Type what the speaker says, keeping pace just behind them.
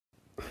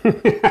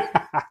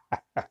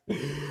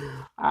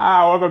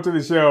Welcome to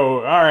the show.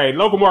 All right,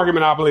 local market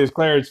monopoly is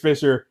Clarence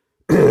Fisher,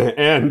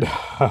 and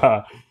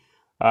today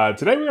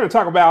we're going to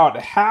talk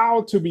about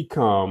how to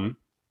become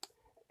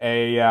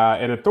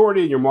an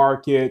authority in your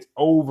market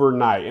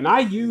overnight. And I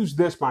use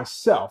this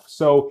myself.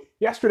 So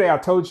yesterday I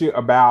told you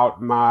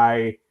about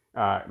my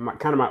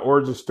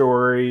origin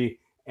story,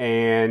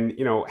 and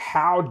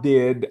how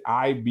did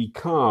I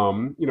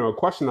become? A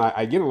question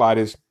I get a lot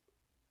is,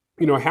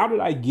 how did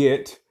I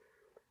get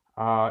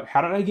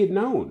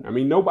known? I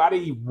mean,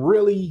 nobody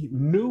really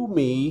knew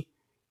me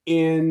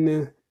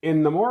in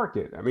the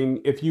market. I mean,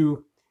 if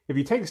you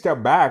take a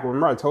step back,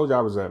 remember I told you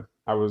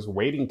I was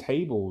waiting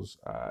tables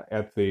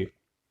at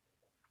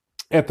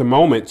the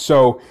moment.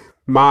 So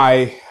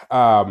my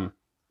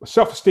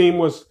self esteem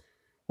was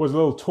a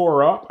little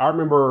tore up. I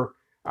remember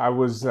I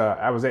was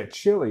at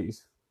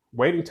Chili's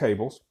waiting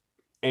tables,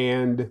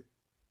 and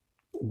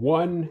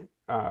one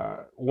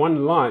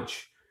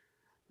lunch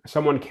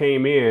someone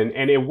came in,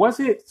 and it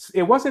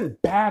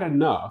wasn't bad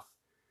enough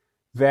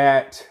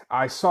that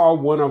I saw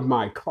one of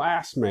my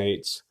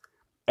classmates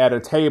at a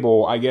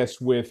table, I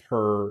guess, with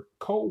her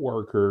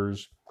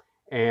coworkers,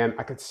 and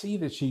I could see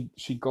that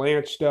she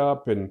glanced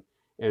up and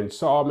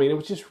saw me. And it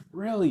was just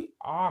really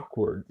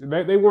awkward.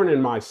 They weren't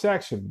in my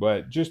section,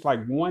 but just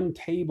like one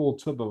table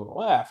to the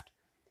left,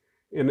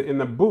 in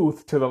the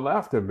booth to the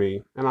left of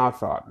me, and I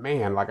thought,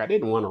 man, like I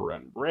didn't want to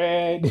run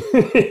red.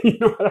 You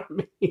know what I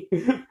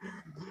mean?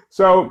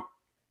 So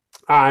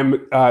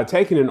I'm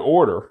taking an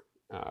order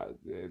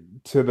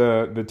to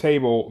the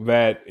table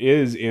that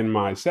is in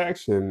my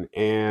section,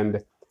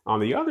 and on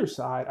the other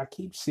side, I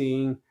keep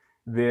seeing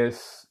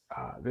this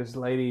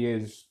lady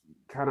is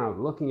kind of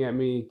looking at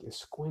me,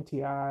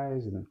 squinty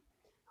eyes, and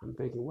I'm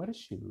thinking, what is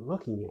she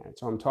looking at?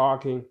 So I'm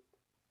talking,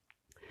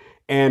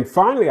 and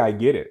finally I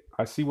get it.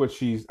 I see what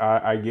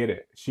I get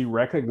it. She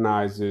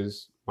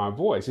recognizes my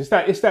voice. It's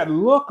that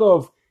look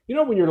of,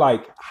 when you're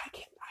like,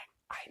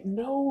 I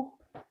know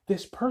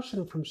this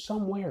person from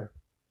somewhere.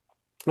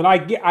 And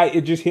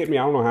it just hit me.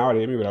 I don't know how it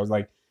hit me, but I was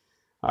like,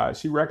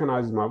 she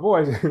recognizes my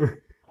voice,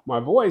 my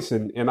voice,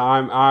 and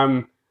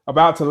I'm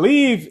about to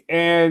leave,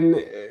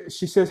 and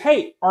she says,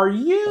 "Hey, are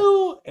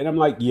you?" And I'm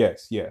like,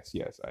 "Yes, yes,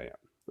 yes, I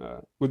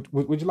am.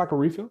 Would you like a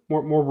refill?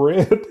 More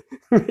bread?"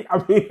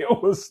 I mean,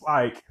 it was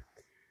like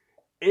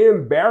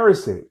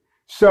embarrassing.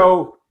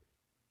 So,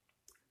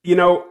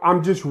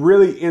 I'm just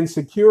really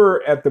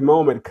insecure at the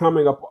moment,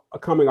 coming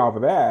off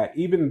of that,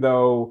 even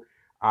though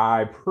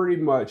I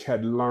pretty much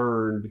had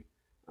learned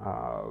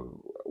uh,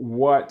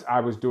 what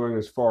I was doing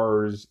as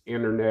far as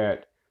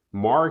internet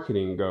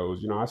marketing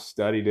goes. I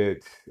studied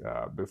it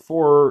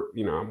before.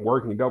 I'm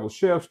working double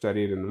shift,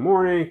 study it in the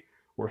morning,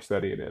 or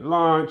study it at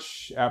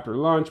lunch, after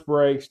lunch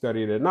break,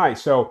 study it at night.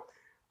 So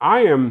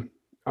I am,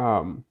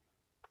 um,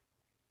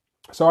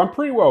 I'm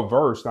pretty well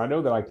versed. I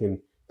know that I can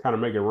kind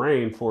of make it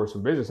rain for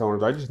some business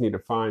owners. I just need to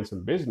find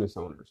some business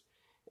owners.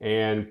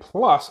 And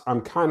plus,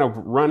 I'm kind of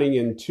running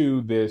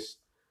into this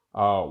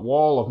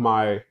wall of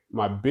my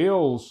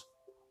bills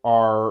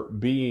are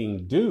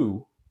being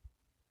due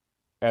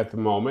at the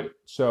moment.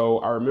 So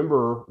I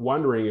remember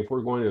wondering if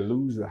we're going to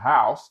lose the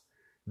house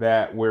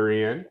that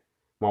we're in.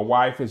 My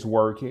wife is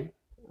working.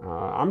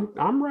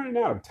 I'm running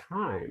out of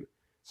time.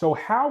 So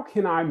how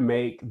can I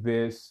make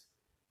this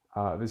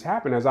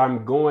happen as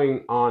I'm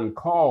going on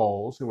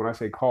calls? And when I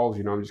say calls,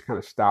 I'm just kind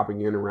of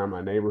stopping in around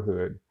my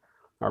neighborhood.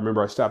 I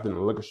remember I stopped in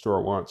a liquor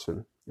store once,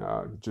 and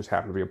it just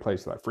happened to be a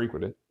place that I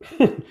frequented.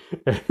 And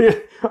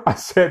I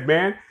said,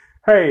 man,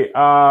 hey,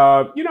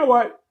 you know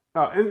what?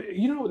 And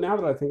now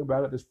that I think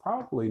about it, it's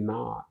probably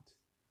not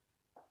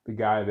the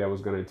guy that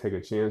was going to take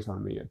a chance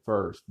on me at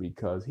first,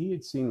 because he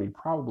had seen me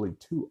probably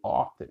too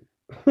often.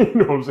 You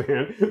know what I'm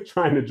saying?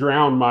 Trying to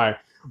drown my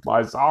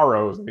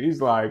sorrows. And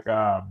he's like,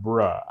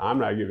 bruh, I'm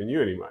not giving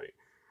you any money.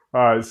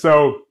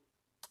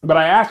 But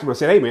I asked him, I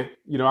said, hey man,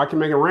 I can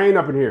make it rain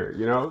up in here,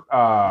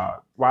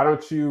 why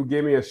don't you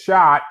give me a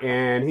shot?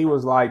 And he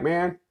was like,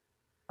 man,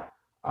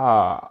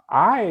 what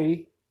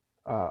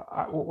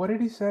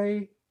did he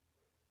say?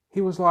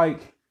 He was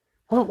like,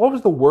 what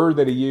was the word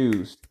that he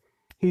used?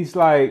 He's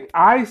like,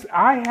 I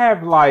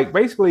have, like,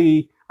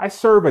 basically I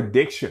serve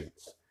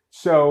addictions.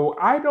 So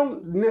I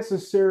don't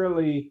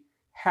necessarily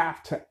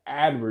have to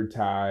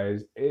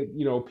advertise it.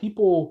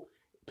 People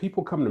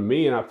come to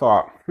me, and I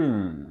thought,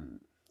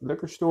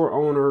 liquor store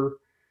owner,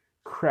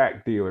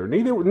 crack dealer.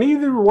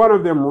 Neither one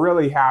of them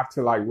really have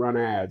to like run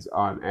ads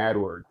on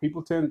AdWords.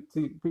 People tend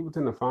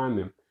to find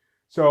them.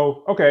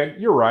 So okay,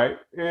 you're right.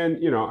 And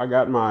I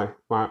got my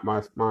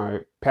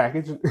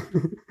package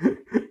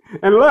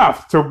and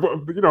left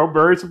to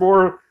bury some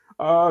more,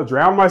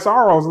 drown my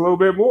sorrows a little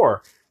bit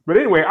more. But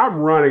anyway, I'm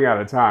running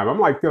out of time. I'm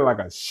like feeling like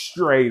a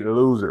straight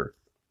loser,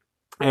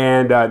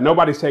 and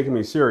nobody's taking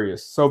me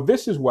serious. So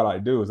this is what I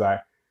do: is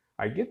I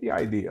get the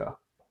idea.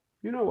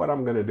 You know what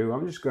I'm gonna do?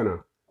 I'm just gonna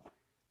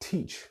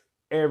teach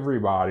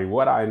everybody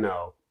what I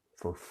know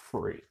for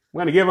free. I'm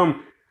going to give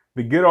them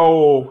the good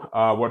old,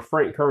 what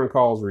Frank Kern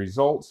calls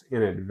results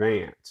in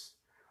advance.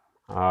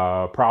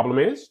 Problem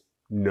is,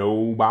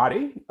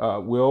 nobody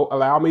will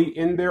allow me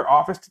in their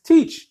office to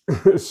teach.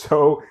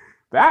 So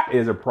that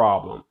is a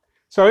problem.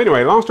 So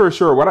anyway, long story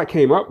short, what I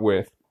came up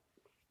with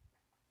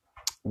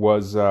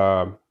was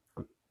I'm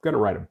going to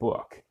write a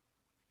book.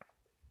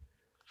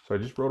 So I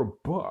just wrote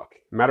a book.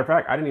 Matter of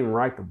fact, I didn't even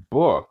write the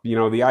book. You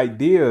know, the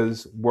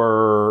ideas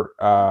were,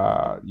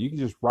 you can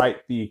just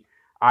write the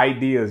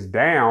ideas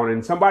down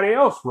and somebody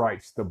else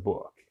writes the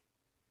book.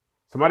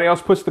 Somebody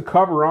else puts the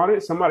cover on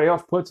it. Somebody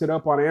else puts it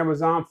up on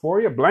Amazon for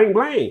you. Blang,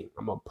 blang.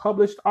 I'm a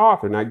published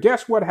author. Now,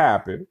 guess what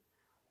happened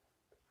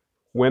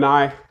when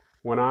I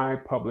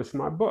published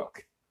my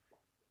book?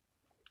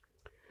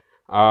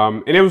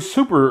 And it was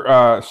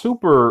super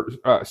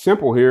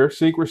simple here.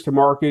 Secrets to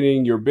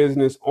marketing your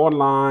business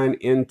online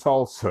in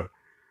Tulsa.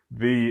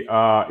 You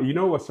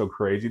know what's so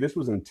crazy? This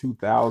was in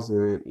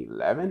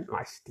 2011. And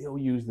I still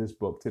use this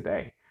book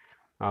today.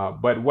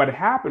 But what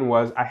happened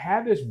was I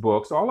had this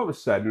book. So all of a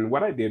sudden,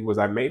 what I did was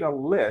I made a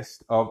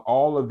list of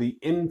all of the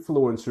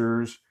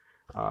influencers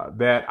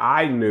that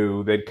I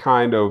knew that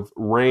kind of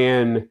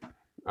ran,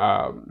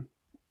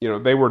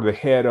 they were the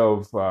head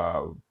of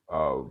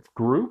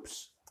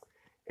groups,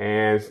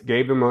 and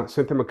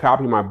sent them a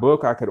copy of my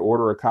book. I could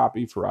order a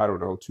copy for, I don't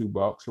know, $2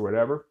 or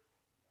whatever.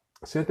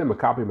 Sent them a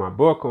copy of my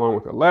book along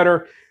with a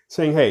letter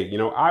saying, hey,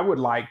 I would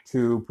like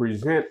to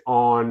present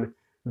on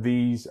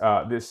this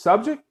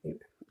subject.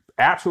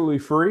 Absolutely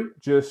free.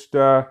 Just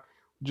let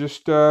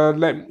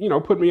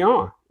put me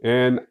on,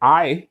 and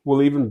I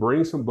will even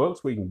bring some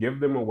books. We can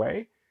give them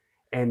away.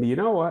 And you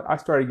know what? I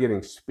started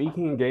getting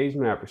speaking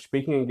engagement after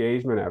speaking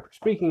engagement after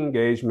speaking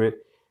engagement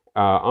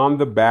on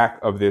the back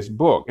of this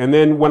book. And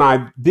then when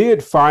I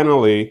did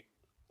finally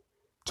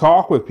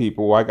talk with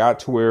people, I got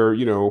to where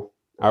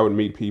I would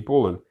meet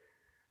people and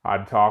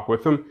I'd talk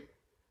with them.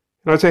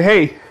 And I'd say,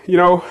 hey,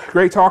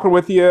 great talking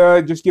with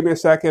you. Just give me a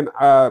second.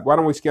 Why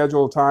don't we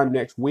schedule a time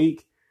next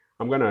week?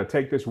 I'm going to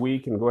take this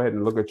week and go ahead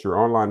and look at your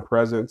online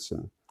presence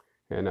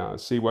and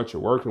see what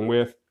you're working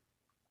with.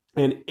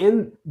 And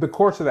in the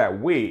course of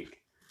that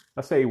week,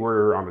 let's say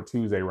we're on a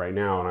Tuesday right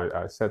now, and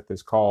I set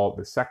this call,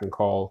 the second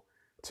call,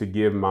 to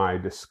give my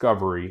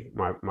discovery,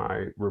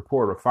 my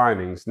report of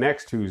findings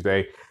next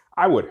Tuesday.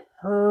 I would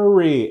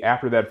hurry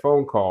after that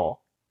phone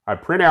call. I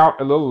print out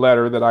a little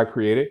letter that I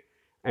created,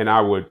 and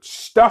I would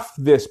stuff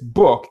this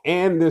book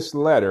and this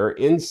letter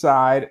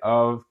inside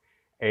of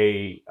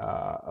a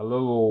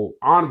little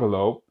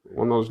envelope,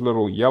 one of those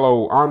little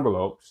yellow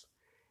envelopes,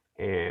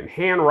 and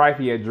handwrite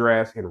the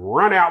address and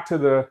run out to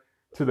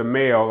the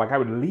mail. Like I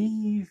would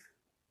leave.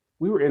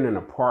 We were in an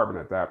apartment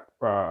at that.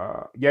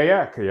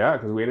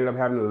 Because we ended up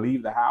having to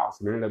leave the house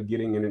and ended up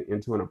getting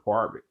into an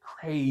apartment.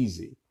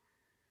 Crazy,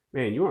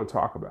 man. You want to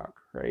talk about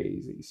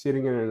crazy?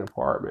 Sitting in an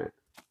apartment,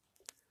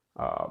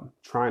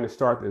 trying to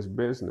start this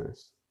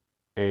business,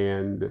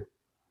 and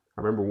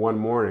I remember one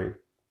morning,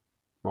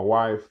 my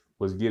wife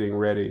was getting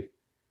ready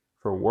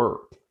for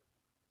work,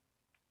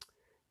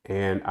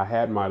 and I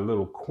had my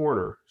little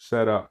corner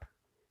set up.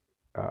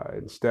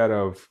 Instead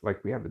of,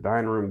 like, we have the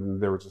dining room,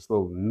 there was this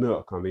little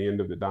nook on the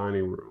end of the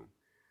dining room,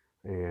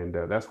 and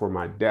that's where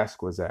my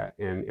desk was at.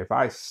 And if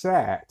I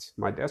sat,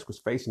 my desk was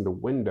facing the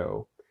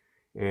window,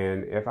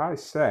 and if I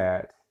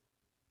sat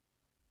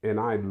and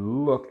I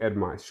look at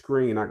my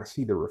screen, I could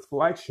see the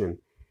reflection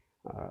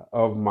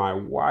of my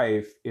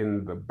wife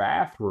in the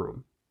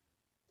bathroom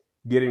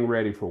getting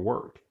ready for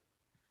work.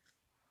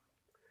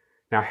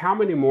 Now, how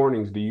many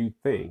mornings do you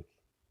think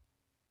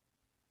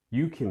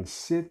you can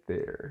sit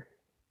there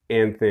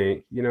and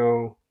think,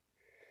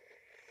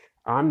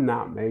 I'm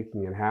not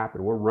making it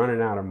happen. We're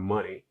running out of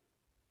money.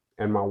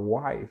 And my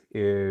wife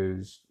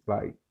is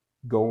like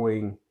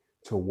going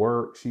to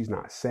work. She's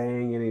not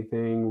saying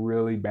anything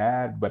really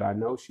bad, but I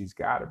know she's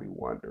got to be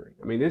wondering.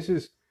 I mean, this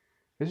is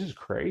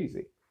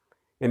crazy.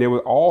 And it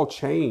was all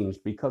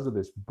changed because of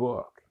this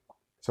book.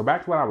 So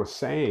back to what I was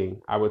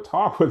saying, I would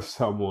talk with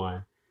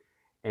someone,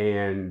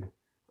 and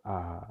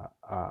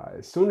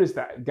as soon as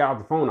I got off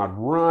the phone, I'd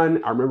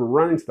run. I remember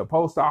running to the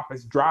post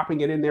office,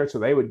 dropping it in there so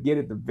they would get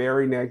it the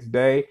very next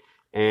day,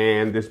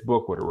 and this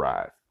book would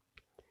arrive.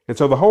 And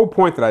so the whole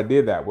point that I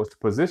did that was to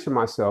position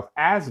myself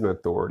as an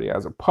authority,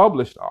 as a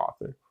published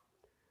author,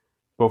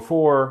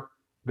 before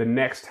the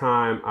next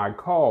time I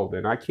called.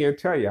 And I can't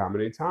tell you how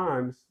many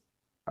times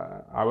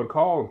I would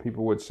call and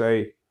people would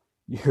say,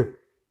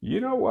 you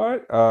know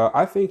what?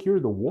 I think you're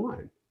the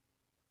one.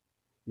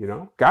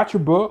 Got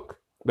your book.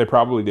 They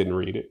probably didn't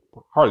read it.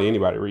 Hardly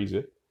anybody reads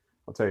it.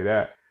 I'll tell you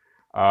that.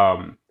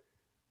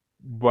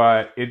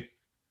 But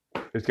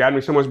it's gotten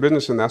me so much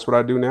business, and that's what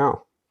I do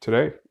now,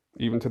 today.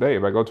 Even today,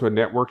 if I go to a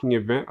networking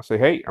event, I say,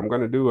 hey, I'm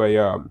going to do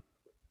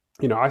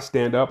I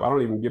stand up. I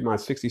don't even give my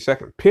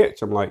 60-second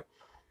pitch. I'm like,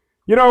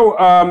 I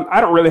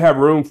don't really have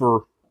room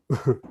for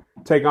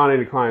take on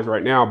any clients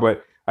right now,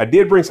 but I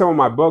did bring some of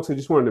my books. I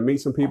just wanted to meet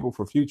some people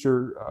for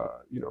future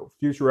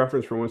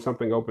reference for when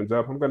something opens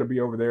up. I'm going to be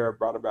over there. I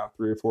brought about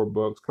 3 or 4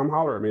 books. Come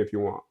holler at me if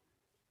you want.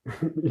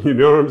 You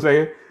know what I'm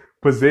saying?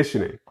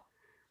 Positioning.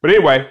 But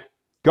anyway,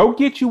 go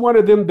get you one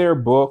of them there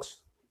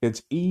books.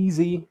 It's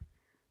easy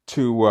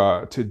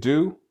to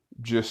do.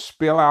 just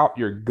spill out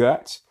your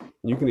guts.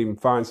 You can even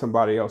find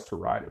somebody else to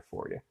write it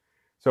for you.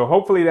 So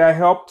hopefully that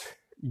helped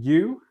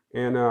you.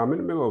 And I'm in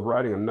the middle of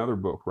writing another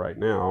book right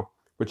now.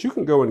 But you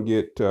can go and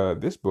get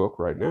this book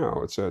right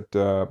now. It's at,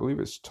 I believe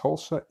it's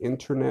Tulsa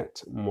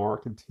Internet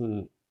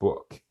Marketing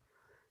Book.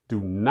 Do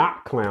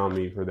not clown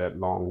me for that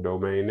long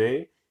domain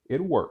name.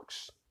 It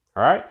works.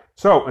 All right.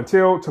 So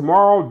until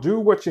tomorrow, do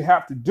what you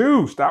have to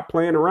do. Stop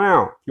playing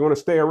around. If you want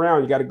to stay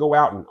around, you got to go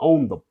out and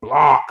own the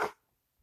block.